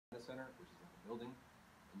center, which is like a building,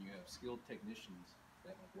 and you have skilled technicians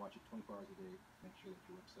that like watch it 24 hours a day to make sure that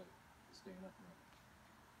your website is staying up and running.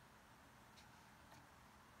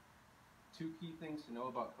 Two key things to know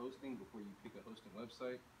about hosting before you pick a hosting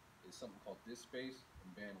website is something called disk space and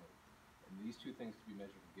bandwidth. And these two things can be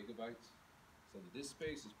measured in gigabytes. So the disk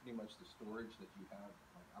space is pretty much the storage that you have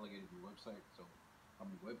like allocated to your website. So how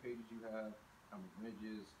many web pages you have, how many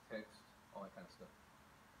images, text, all that kind of stuff.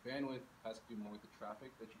 Bandwidth has to do more with the traffic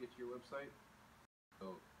that you get to your website.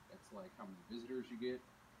 So that's like how many visitors you get.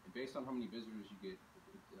 And based on how many visitors you get,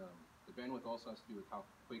 the bandwidth also has to do with how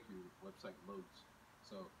quick your website loads.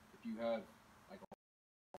 So if you have like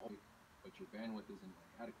but your bandwidth isn't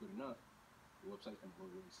like adequate enough, your website's going to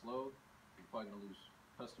load really slow. You're probably going to lose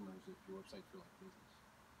customers if your website's for like business.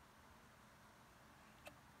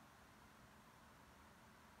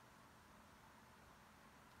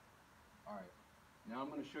 All right, now I'm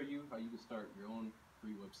going to show you how you can start your own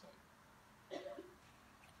free website.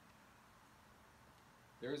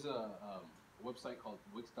 There's a website called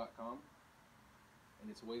Wix.com,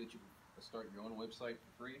 and it's a way that you can start your own website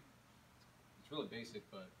for free. It's really basic,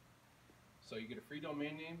 but so you get a free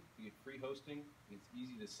domain name, you get free hosting, and it's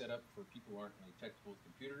easy to set up for people who aren't really technical with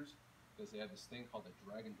computers because they have this thing called a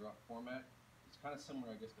drag and drop format. It's kind of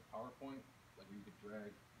similar, I guess, to PowerPoint, like where you could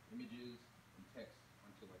drag images and text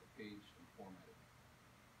onto like a page and format it.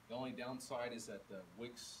 The only downside is that the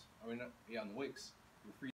Wix, on the Wix,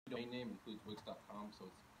 your free domain name includes Wix.com,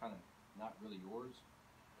 so it's kind of not really yours.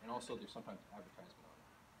 And also, there's sometimes advertisement on it.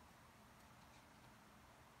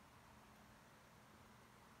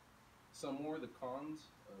 Some more of the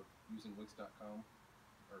cons of using Wix.com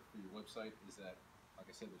or for your website is that, like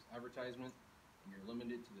I said, there's advertisement, and you're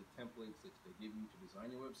limited to the templates that they give you to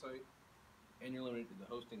design your website, and you're limited to the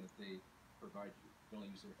hosting that they provide you. You can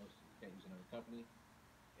only use their hosting, you can't use another company,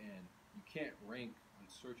 and you can't rank on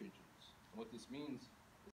search engines. And what this means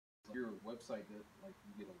is your website that like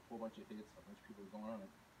you get a whole bunch of hits, a bunch of people are going on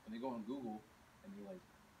it, and they go on Google and they like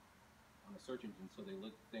on a search engine, so they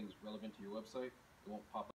look things relevant to your website, it won't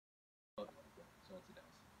pop up like that. So that's a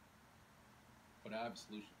downside. But I have a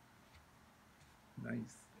solution.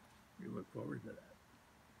 Nice. We look forward to that.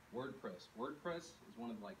 WordPress. WordPress is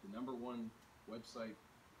one of like the #1 website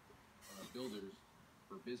builders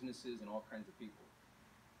for businesses and all kinds of people.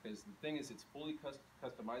 Because the thing is, it's fully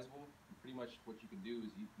customizable. And pretty much what you can do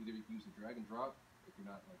is you either use a drag and drop if you're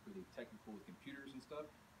not like really technical with computers and stuff,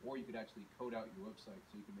 or you could actually code out your website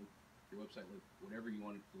so you can make your website look whatever you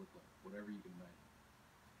want it to look like, whatever you can imagine.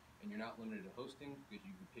 And you're not limited to hosting because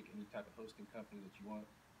you can pick any type of hosting company that you want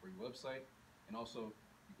for your website. And also,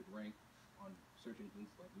 you could rank on search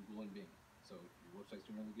engines like Google and Bing. So if your website's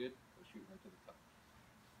doing really good, it'll shoot right to the top.